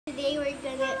they were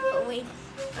gonna wait.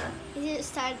 Did it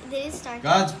start?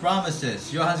 God's promises.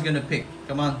 Johan's gonna pick.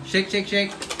 Come on, shake, shake,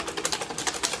 shake.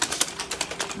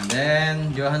 And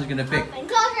then Johan's gonna pick. Open.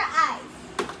 Close your eyes.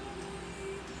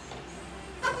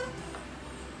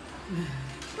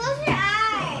 Close your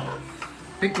eyes.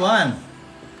 Pick one.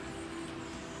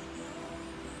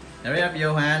 Hurry up,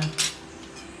 Johan.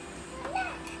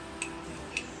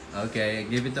 Okay,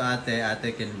 give it to Ate.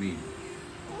 Ate can read.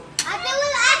 Ate will.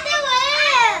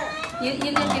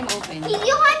 You let him open.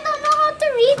 Johan don't know how to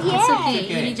read yet. It's okay. It's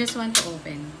okay. You just want to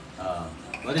open.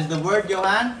 What is the word,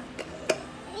 Johan?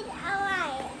 Wait a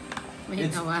while.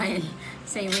 Wait a while.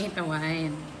 Say wait a while.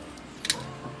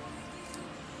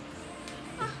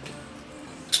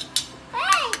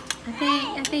 Hey.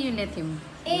 Ate, you let him.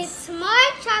 It's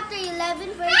Mark chapter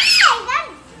 11 verse.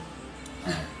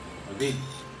 Read.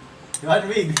 Johan,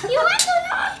 read. Johan don't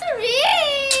know how to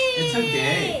read. It's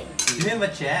okay. Give him a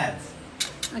chance.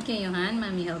 Okay, Johan,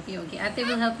 mommy help you. Okay, Ate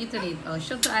will help you to read. Oh,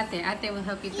 show to Ate. Ate will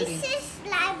help you to read. This is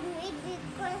library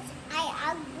because I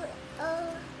am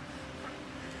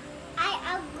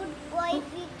a good boy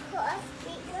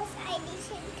because I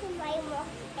listen to my mom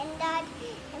and dad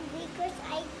and because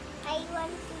I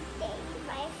want to play with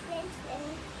my friends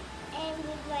and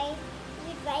with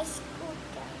my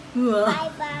scooter. Wow.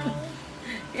 Bye bye.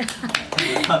 Good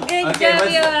Okay, job,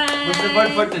 Johan. what's the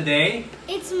word for today?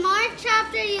 It's Mark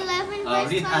chapter 11 verse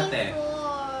read, Ate.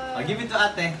 24. I'll give it to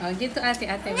Ate. Oh, give to Ate.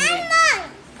 Ate will read.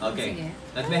 Okay. Sige.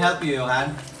 Let me help you,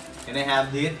 Johan. Can I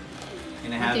have it?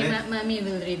 Can I have Okay, it? mommy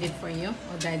will read it for you.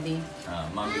 Or daddy.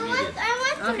 Mommy, read it. I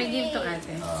want to Okay, give to read.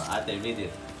 Ate. Ate, read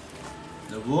it.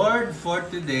 The word for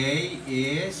today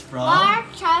is from... Mark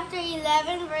chapter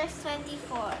 11 verse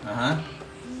 24.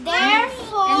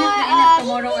 Therefore, Enough.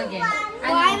 Tomorrow again.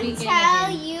 one Weekend tell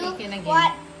again. you Weekend again.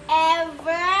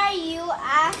 whatever you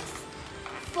ask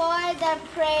for the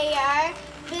prayer,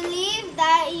 believe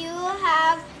that you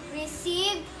have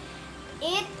received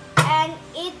it and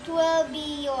it will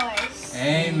be yours.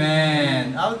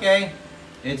 Amen. Okay.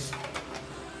 It's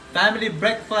family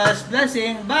breakfast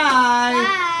blessing. Bye.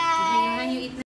 Bye.